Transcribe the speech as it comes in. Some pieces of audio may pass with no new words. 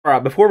All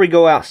right, before we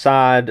go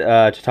outside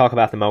to talk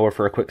about the mower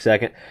for a quick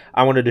second,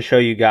 I wanted to show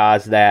you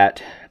guys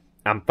that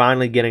I'm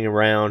finally getting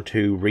around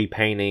to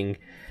repainting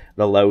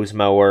the Lowe's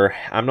mower.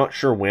 I'm not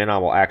sure when I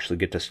will actually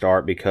get to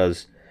start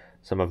because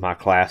some of my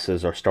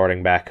classes are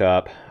starting back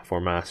up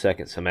for my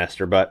second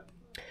semester, but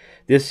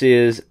this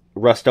is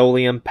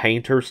Rust-Oleum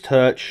Painter's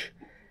Touch.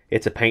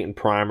 It's a paint and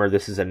primer.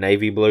 This is a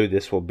navy blue.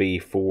 This will be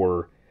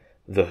for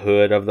the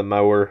hood of the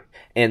mower.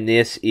 And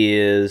this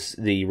is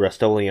the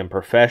Rust-Oleum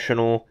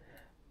Professional.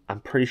 I'm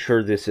pretty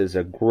sure this is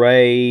a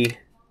gray.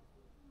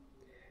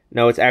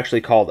 No, it's actually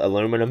called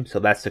aluminum, so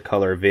that's the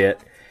color of it.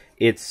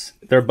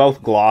 They're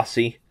both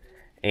glossy,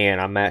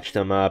 and I matched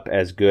them up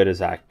as good as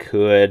I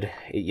could.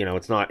 You know,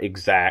 it's not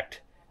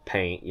exact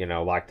paint, you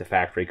know, like the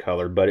factory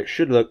color, but it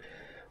should look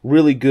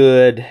really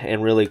good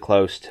and really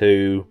close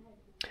to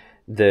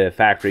the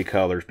factory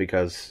colors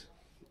because,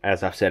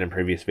 as I've said in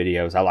previous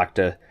videos, I like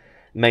to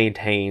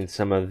maintain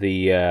some of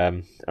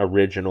the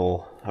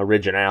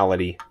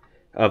originality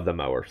of the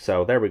mower.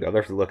 So there we go.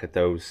 There's a look at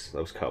those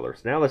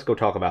colors. Now let's go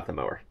talk about the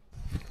mower.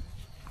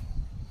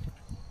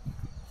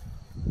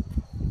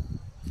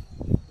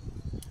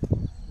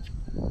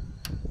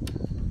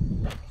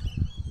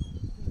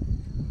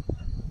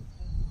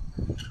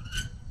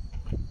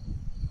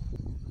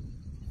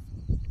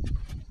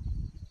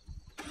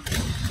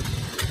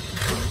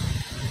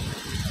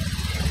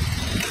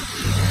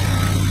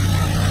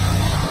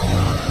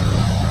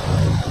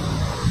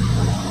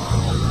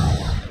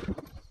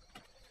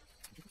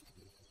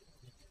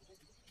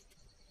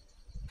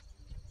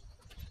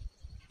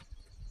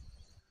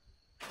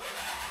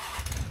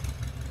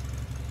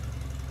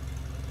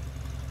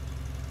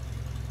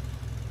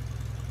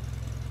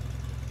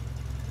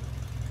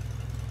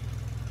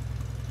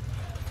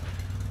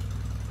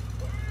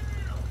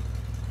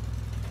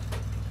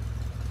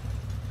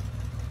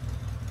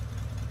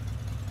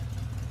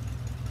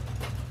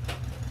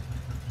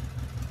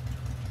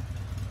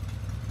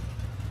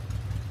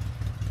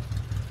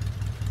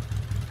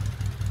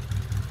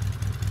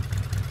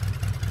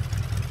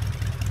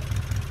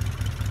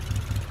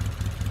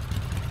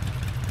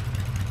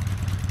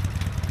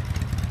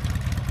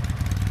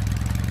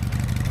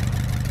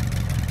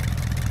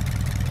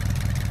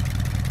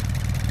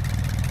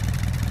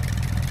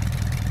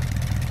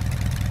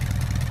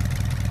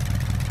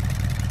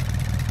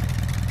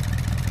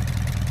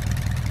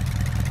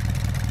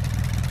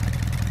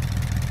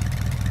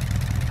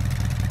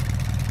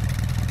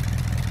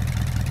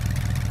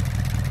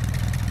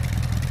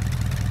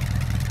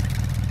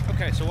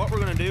 Okay, so what we're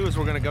going to do is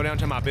we're going to go down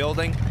to my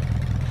building.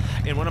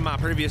 In one of my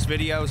previous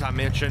videos, I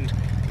mentioned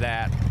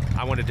that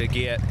I wanted to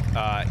get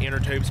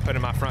inner tubes put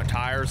in my front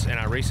tires, and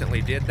I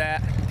recently did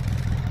that.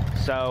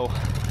 So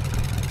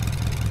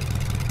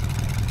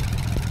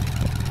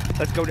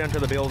let's go down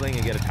to the building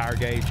and get a tire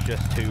gauge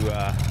just to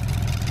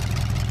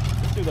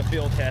let's do the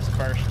feel test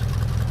first.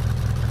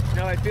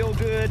 Now they feel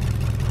good.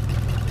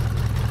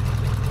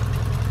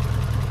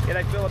 Yeah,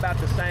 they feel about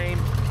the same,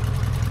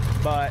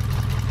 but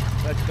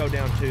let's go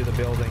down to the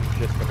building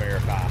just to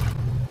verify.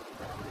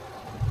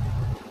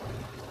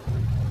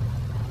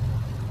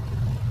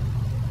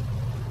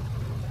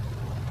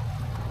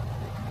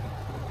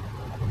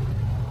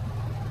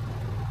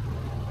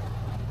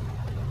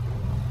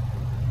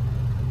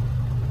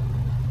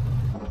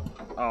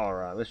 All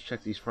right, let's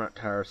check these front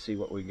tires, see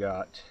what we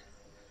got.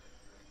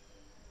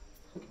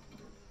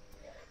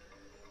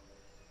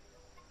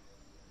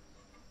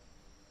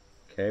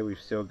 Okay, we've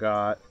still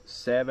got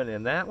 7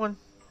 in that one.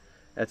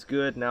 That's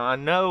good. Now I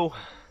know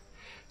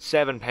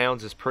 7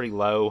 pounds is pretty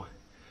low,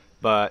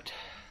 but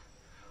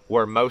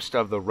where most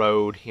of the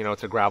road, you know,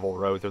 it's a gravel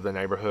road through the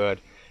neighborhood,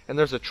 and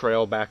there's a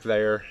trail back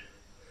there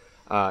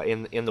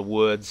in the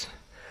woods.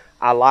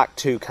 I like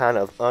to kind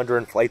of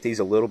underinflate these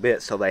a little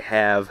bit so they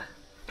have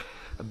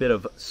a bit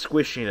of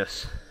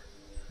squishiness,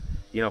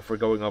 you know, for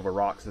going over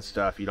rocks and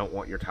stuff. You don't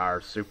want your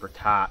tires super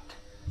tight,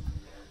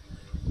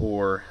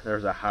 or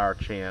there's a higher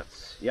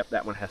chance. Yep,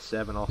 that one has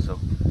 7 also.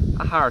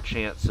 A higher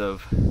chance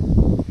of,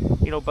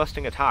 you know,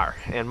 busting a tire.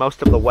 And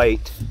most of the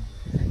weight,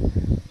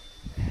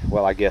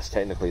 well, I guess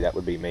technically that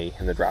would be me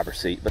in the driver's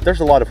seat, but there's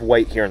a lot of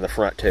weight here in the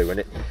front too,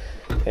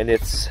 and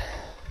it's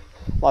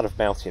a lot of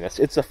bounciness.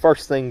 It's the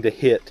first thing to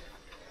hit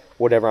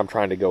whatever I'm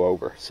trying to go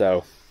over.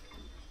 So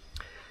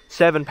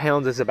 7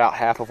 pounds is about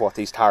half of what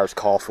these tires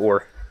call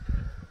for,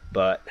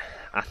 but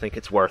I think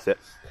it's worth it.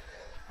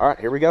 All right,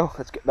 here we go.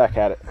 Let's get back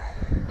at it.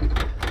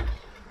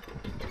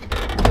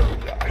 Oh,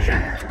 gosh.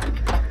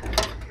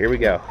 Here we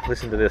go.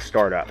 Listen to this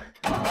start up.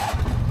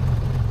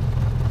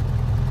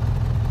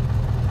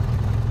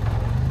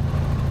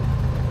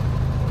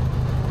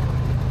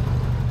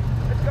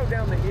 Let's go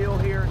down the hill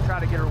here and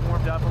try to get her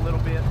warmed up a little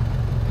bit.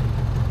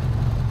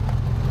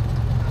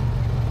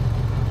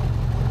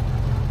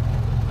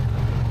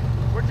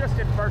 We're just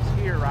in first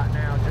gear right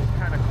now, just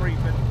kind of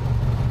creeping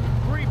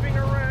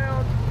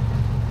around.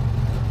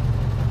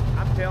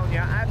 I'm telling you,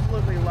 I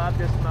absolutely love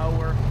this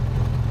mower.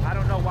 I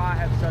don't know why I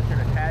have such an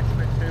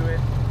attachment to it.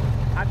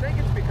 I think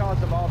it's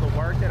because of all the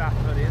work that I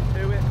put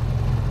into it.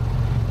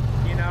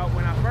 You know,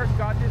 when I first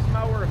got this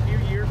mower a few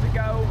years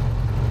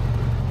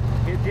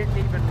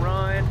even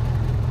run.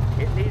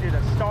 It needed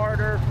a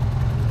starter.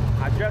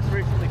 I just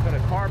recently put a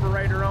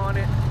carburetor on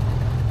it.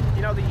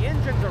 You know, the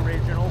engine's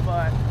original,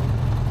 but,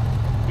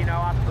 you know,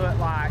 I put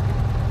like,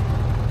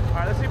 all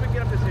right, let's see if we can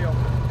get up this hill.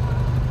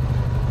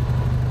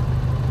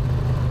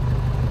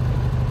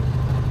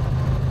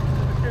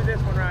 Let's do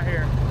this one right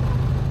here.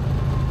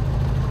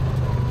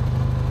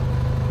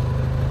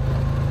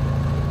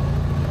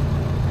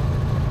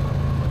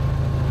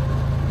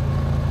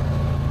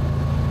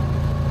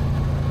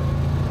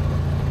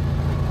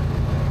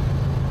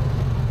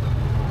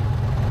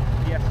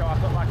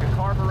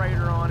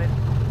 Carburetor on it,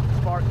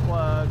 spark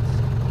plugs.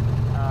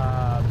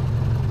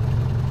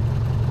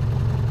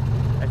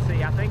 Let's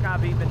see, I think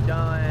I've even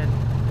done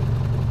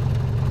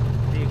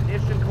the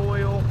ignition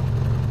coil.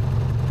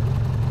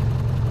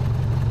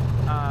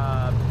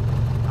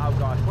 Oh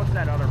gosh, what's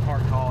that other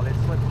part called? It's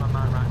slipping my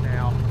mind right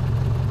now.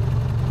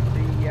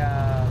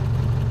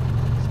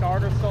 The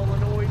starter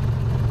solenoid.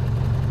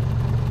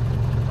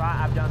 Right,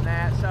 I've done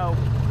that. So,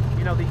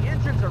 you know, the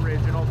engine's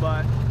original,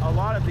 but a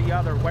lot of the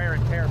other wear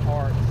and tear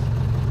parts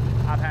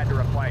I've had to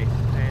replace,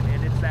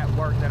 and it's that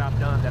work that I've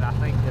done that I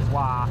think is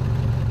why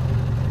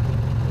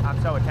I'm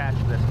so attached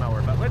to this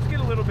mower. But let's get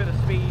a little bit of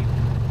speed.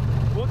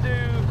 We'll do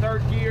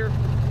third gear.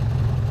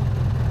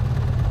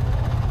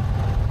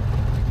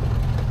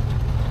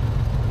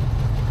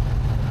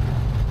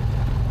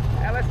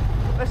 Now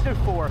let's do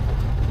fourth.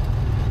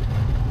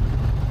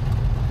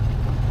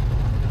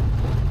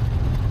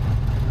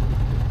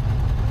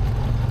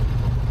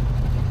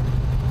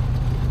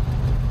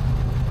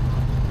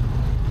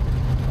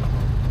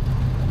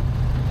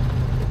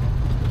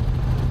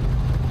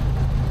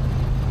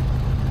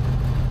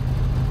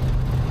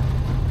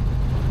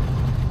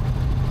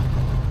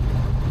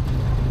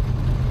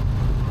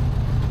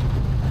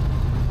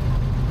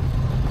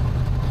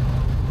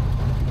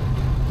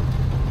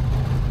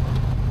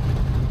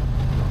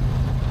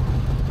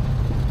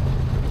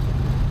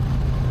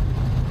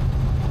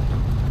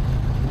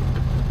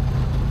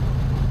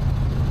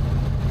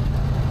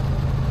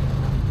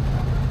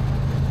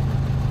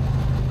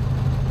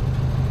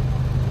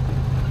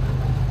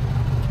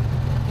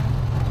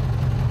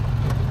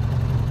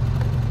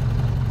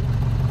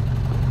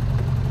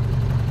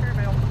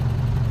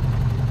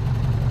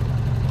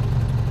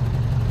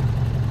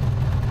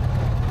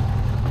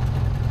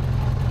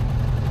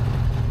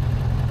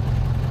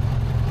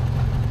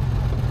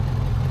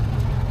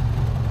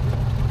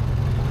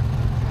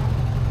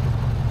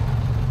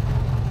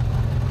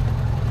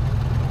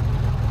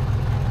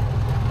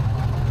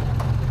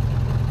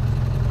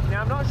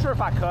 If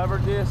I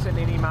covered this in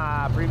any of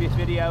my previous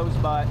videos,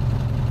 but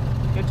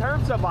in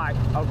terms of like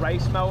a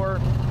race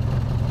mower,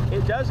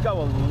 it does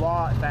go a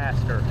lot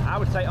faster. I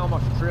would say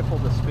almost triple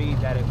the speed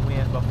that it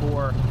went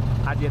before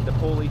I did the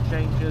pulley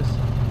changes.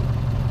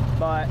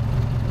 But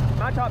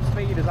my top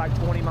speed is like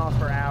 20 miles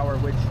per hour,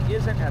 which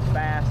isn't as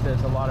fast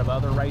as a lot of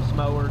other race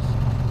mowers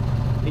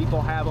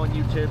people have on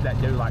YouTube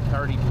that do like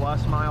 30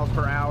 plus miles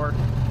per hour.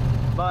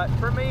 But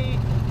for me,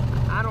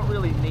 I don't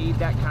really need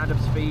that kind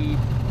of speed.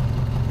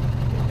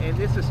 And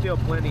this is still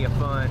plenty of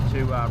fun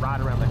to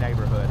ride around the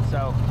neighborhood.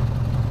 So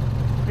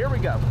here we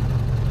go.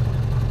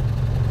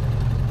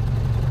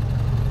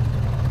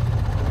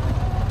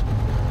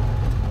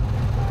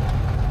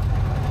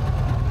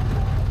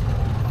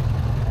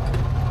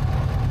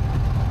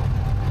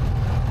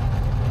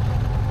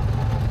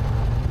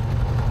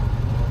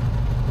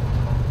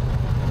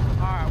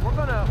 All right,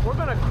 we're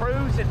gonna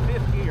cruise in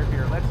fifth gear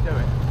here. Let's do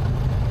it.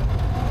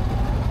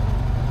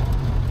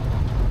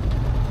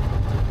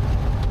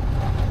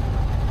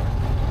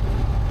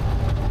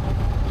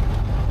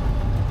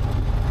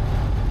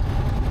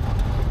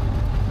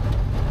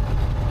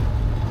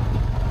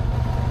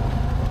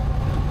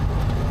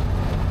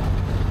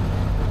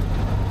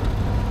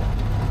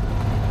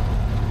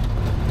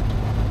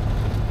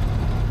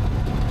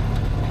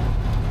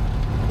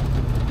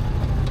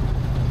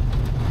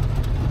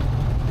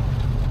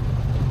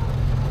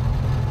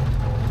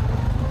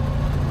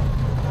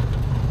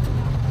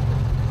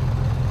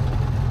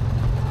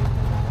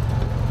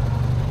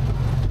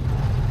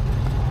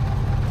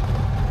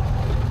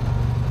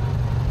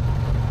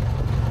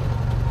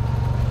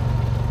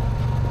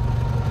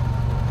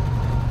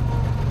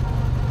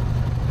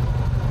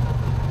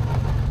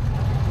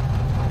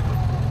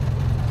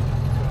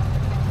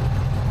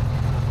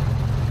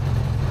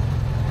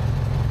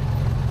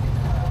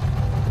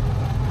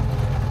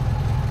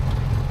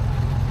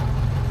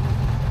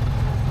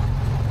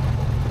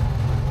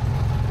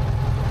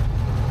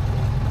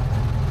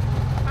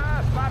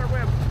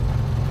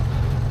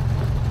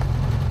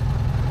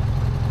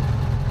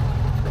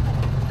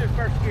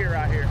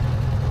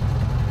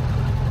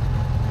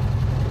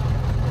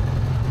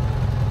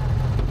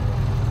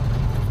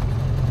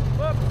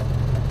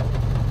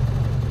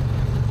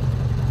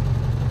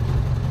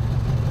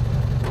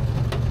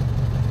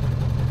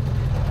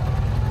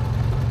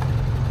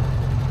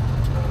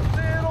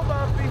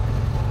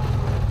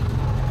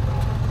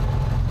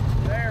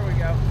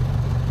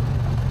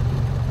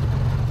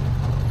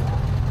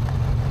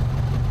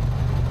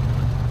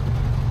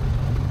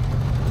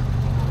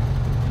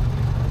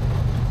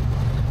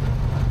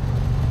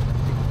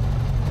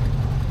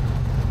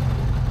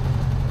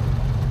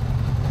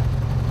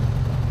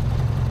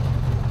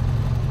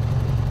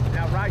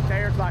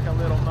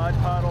 little mud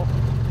puddle.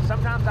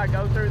 Sometimes I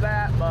go through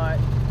that, but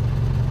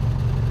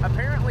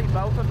apparently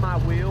both of my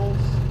wheels,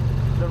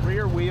 the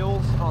rear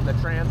wheels on the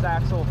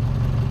transaxle,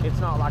 it's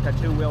not like a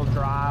two-wheel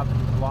drive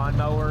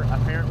lawnmower.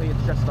 Apparently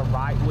it's just the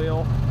right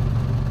wheel.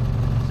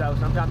 So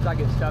sometimes I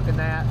get stuck in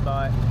that,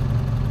 but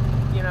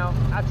you know,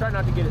 I try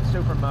not to get it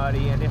super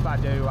muddy, and if I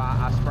do,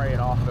 I spray it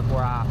off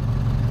before I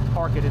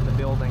park it in the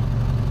building.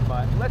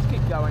 But let's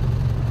keep going.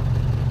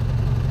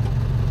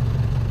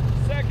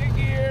 Second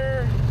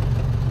gear.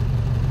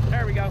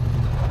 There we go.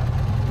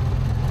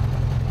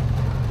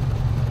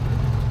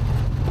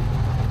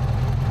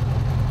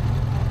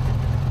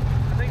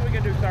 I think we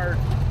can do third.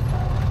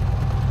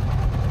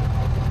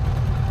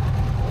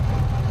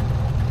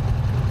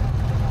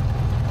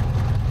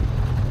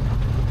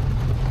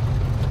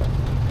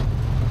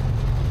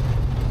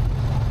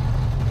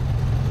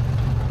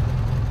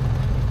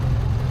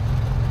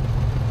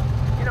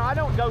 I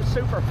don't go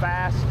super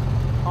fast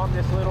on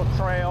this little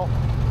trail,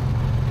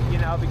 you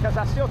know, because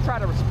I still try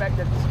to respect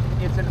that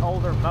it's an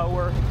older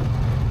mower,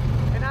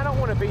 and I don't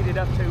want to beat it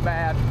up too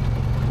bad.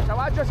 So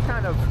I just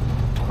kind of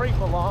creep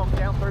along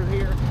down through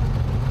here,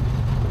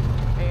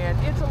 and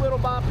it's a little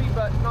bumpy,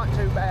 but not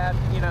too bad,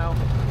 you know.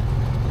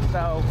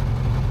 So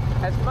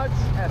as much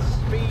as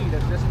speed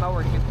as this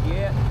mower can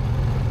get,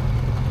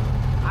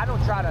 I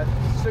don't try to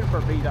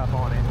super beat up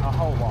on it a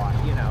whole lot,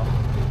 you know.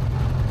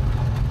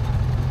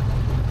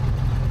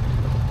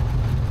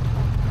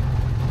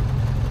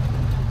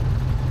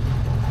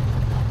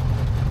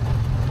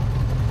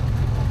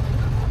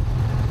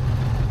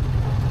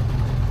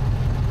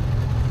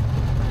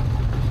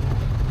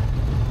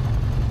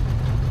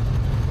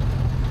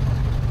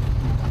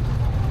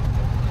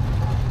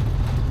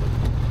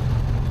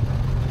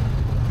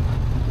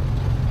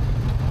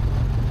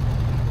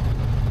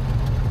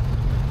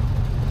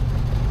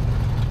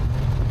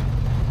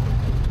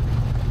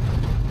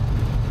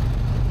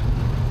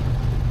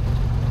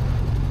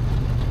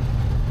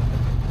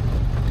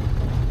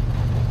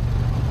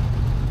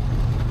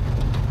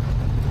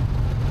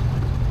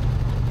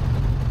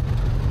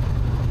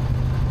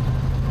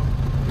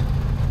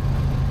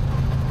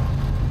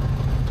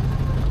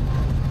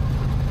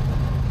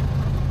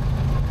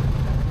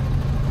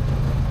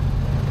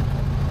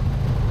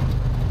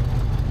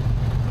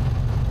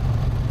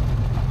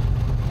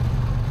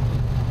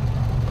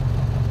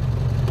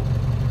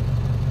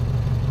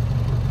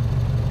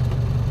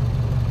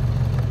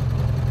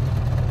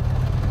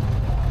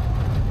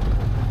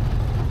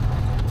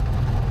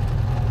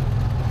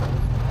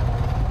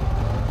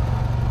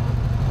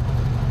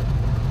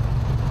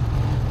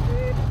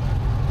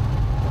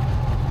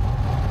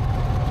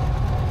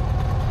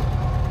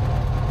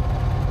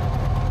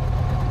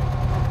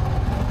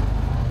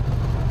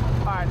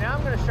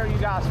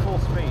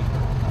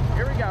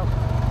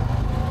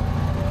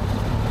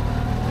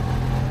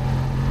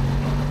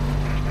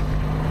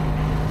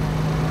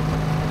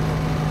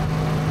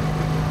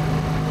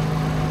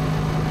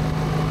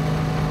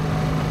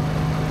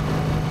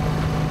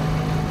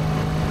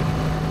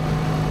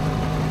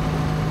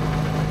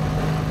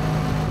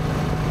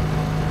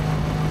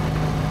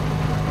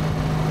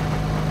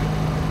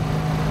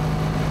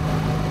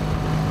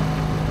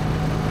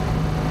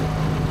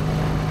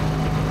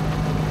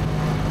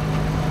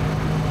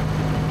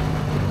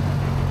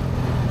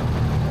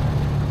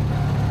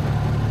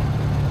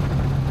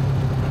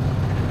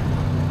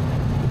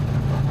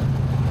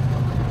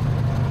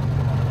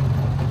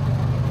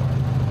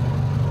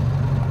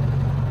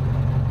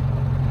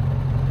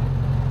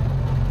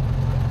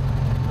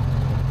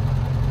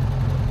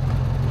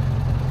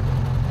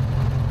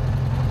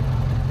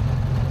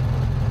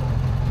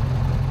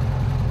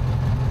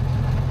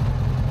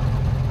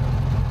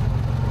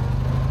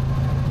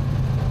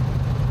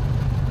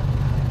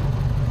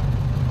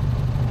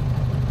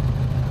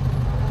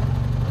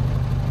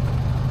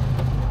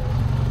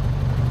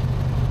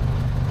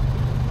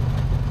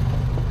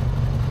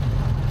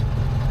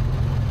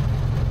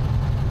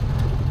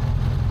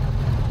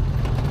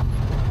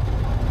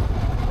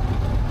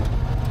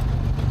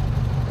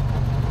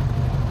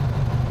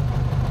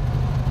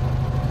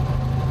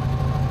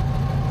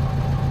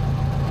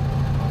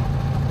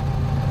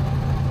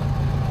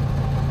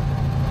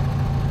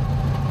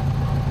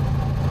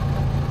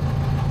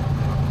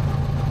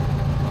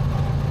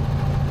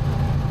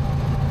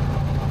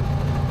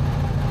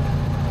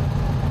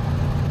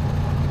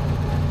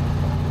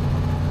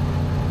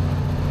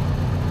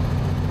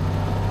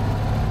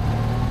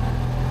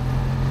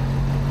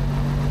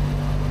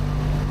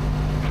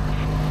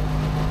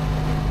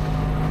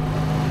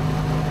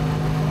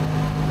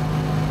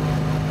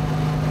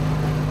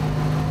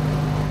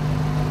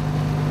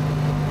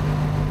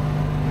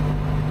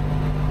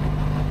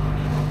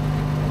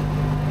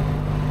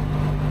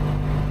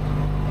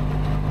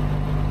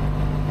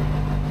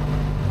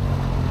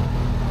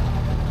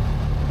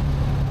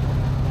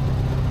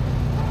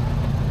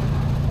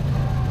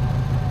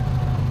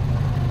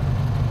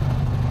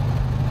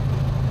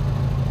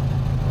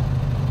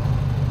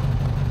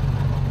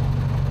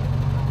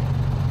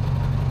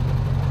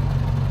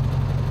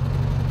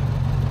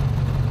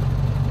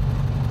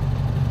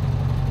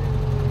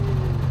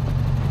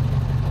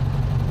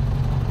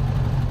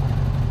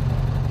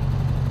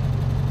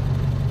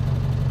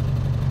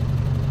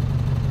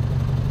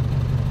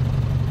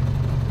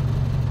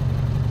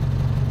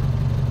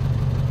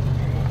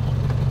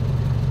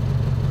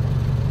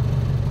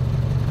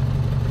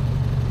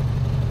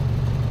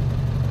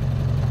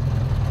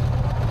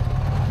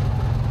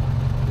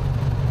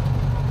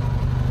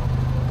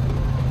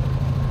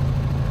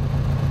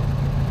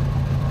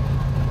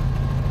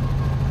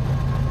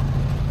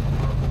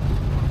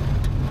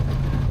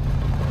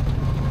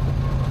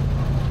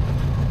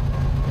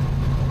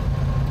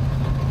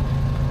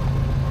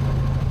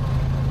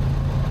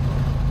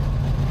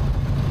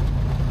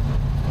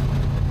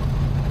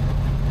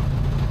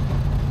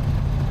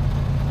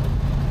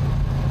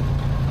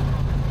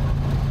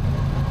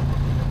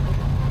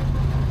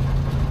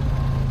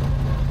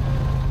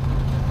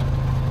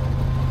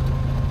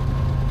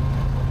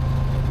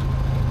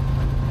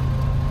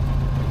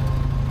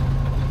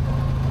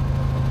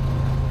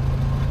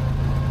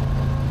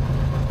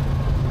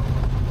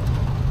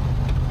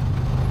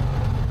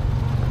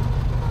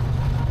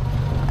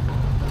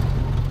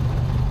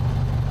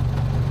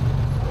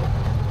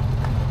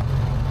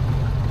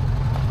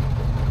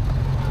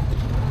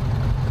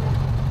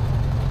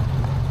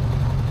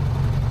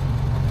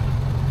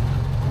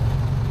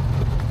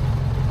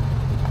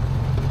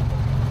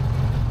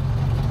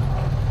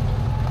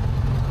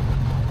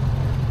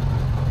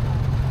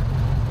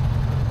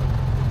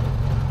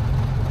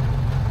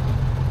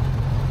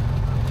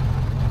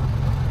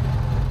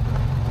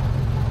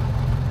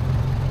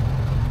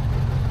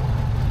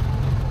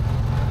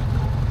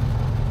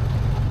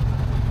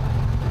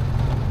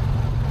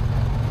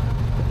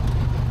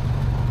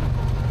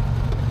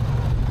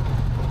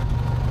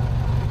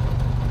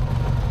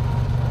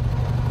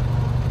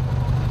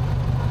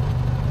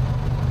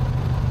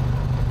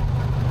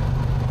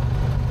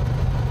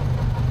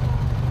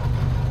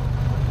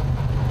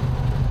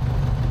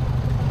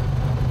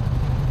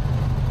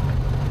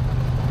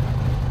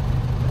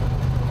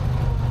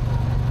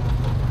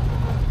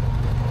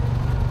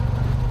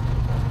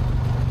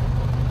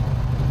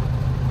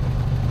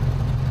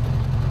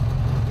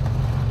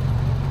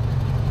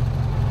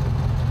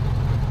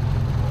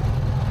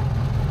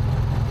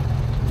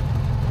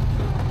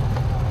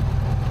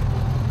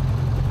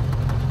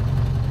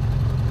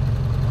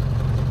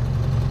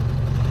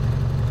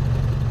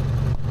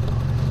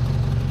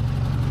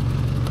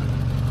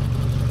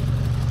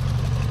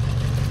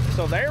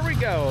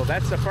 go.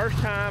 That's the first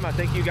time I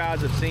think you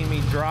guys have seen me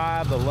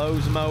drive the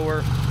Lowe's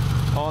mower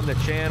on the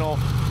channel.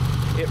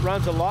 It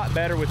runs a lot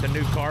better with the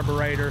new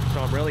carburetor, so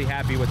I'm really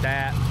happy with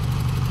that.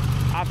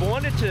 I've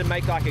wanted to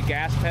make like a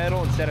gas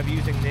pedal instead of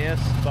using this,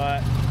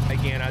 but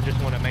again, I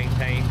just want to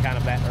maintain kind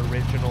of that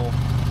original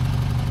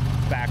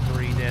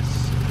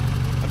factory-ness.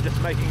 I'm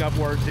just making up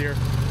words here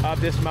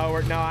of this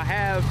mower. Now I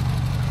have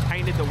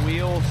painted the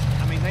wheels.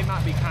 I mean, they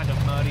might be kind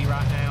of muddy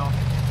right now,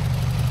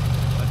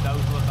 but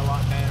those look a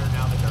lot better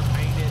now that they're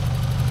painted.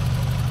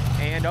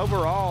 And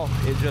overall,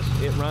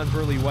 it runs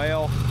really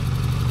well.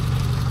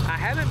 I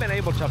haven't been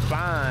able to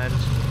find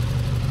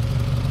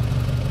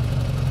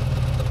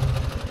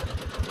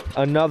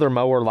another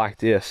mower like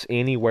this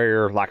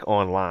anywhere like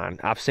online.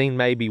 I've seen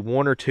maybe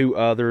one or two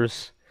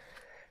others,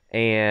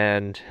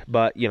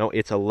 but you know,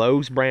 it's a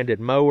Lowe's branded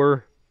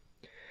mower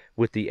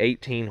with the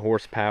 18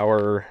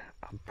 horsepower.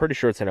 I'm pretty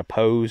sure it's an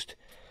opposed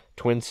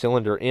twin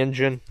cylinder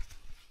engine.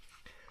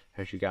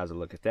 As you guys will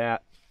look at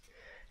that.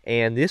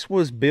 And this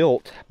was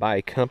built by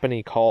a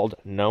company called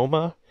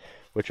Mower,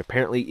 which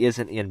apparently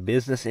isn't in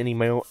business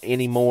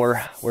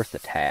anymore. Where's the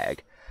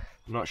tag?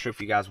 I'm not sure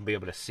if you guys will be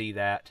able to see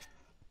that.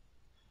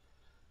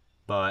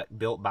 But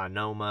built by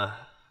Mower.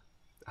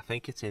 I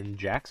think it's in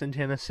Jackson,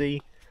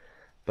 Tennessee.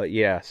 But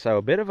yeah, so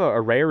a bit of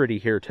a rarity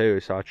here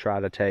too. So I try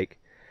to take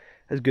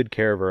as good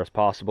care of her as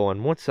possible.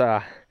 And once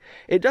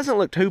it doesn't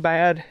look too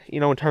bad, you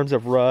know, in terms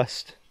of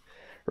rust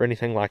or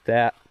anything like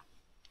that.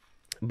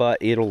 But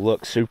it'll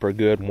look super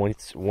good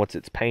once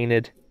it's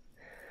painted.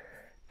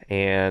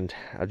 And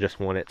I just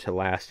want it to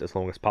last as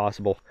long as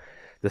possible.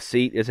 The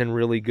seat is in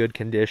really good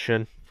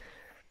condition,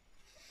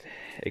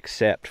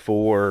 except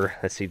for,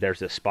 let's see,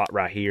 there's a spot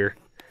right here.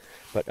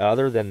 But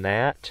other than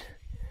that,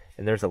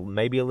 and there's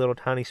maybe a little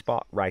tiny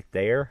spot right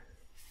there.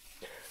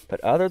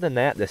 But other than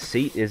that, the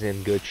seat is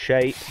in good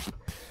shape.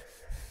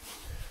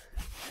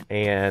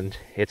 And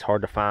it's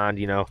hard to find,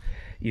 you know,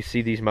 you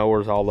see these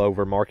mowers all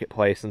over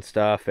Marketplace and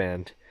stuff,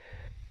 and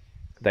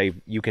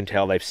you can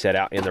tell they've set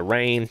out in the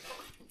rain.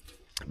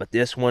 But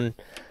this one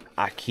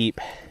I keep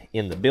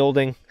in the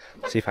building.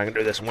 Let's see if I can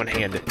do this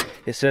one-handed.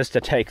 It says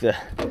to take the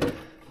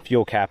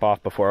fuel cap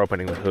off before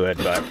opening the hood,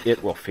 but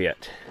it will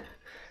fit.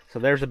 So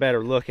there's a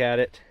better look at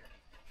it.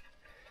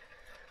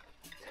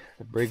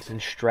 The Briggs &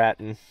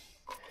 Stratton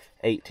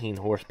 18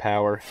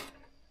 horsepower.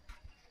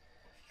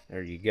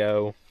 There you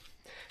go.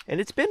 And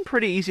it's been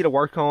pretty easy to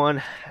work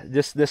on.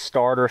 This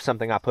starter is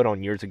something I put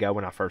on years ago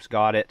when I first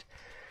got it.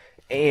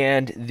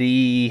 And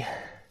the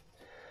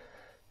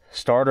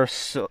starter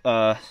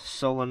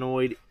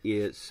solenoid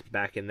is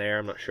back in there.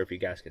 I'm not sure if you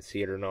guys can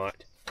see it or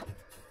not,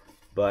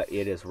 but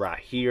it is right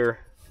here.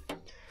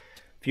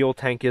 Fuel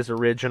tank is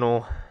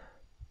original.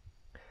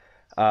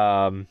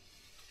 I've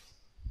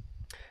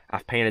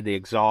painted the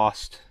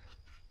exhaust.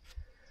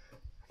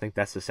 I think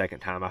that's the second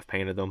time I've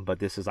painted them, but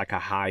this is like a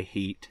high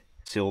heat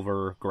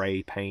silver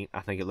gray paint.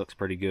 I think it looks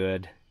pretty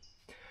good.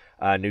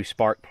 New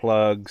spark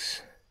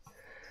plugs,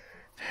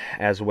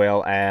 as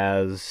well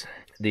as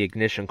the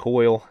ignition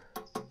coil.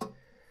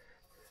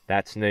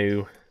 That's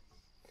new.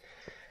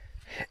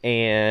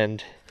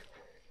 And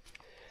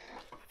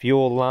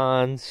fuel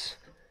lines,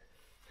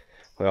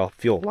 well,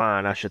 fuel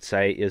line I should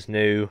say, is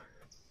new.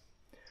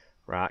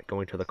 Right,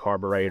 going to the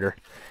carburetor.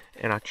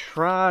 And I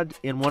tried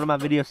in one of my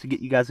videos to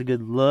get you guys a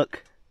good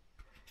look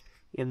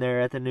in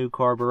there at the new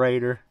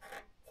carburetor.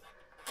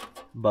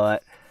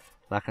 But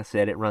like I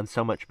said, it runs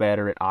so much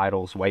better. It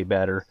idles way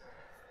better.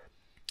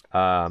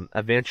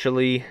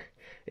 Eventually,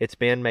 it's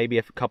been maybe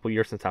a couple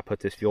years since I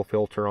put this fuel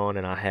filter on,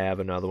 and I have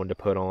another one to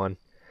put on.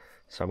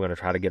 So I'm going to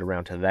try to get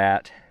around to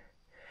that.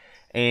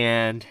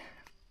 And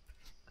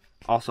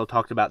also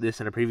talked about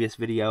this in a previous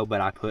video, but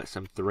I put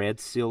some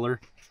thread sealer.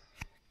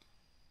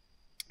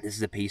 This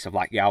is a piece of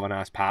like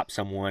galvanized pipe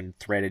someone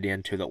threaded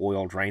into the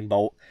oil drain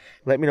bolt.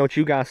 Let me know what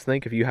you guys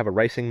think, if you have a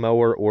racing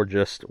mower or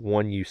just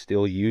one you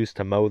still use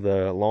to mow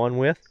the lawn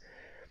with.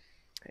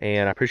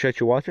 And I appreciate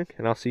you watching,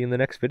 and I'll see you in the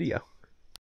next video.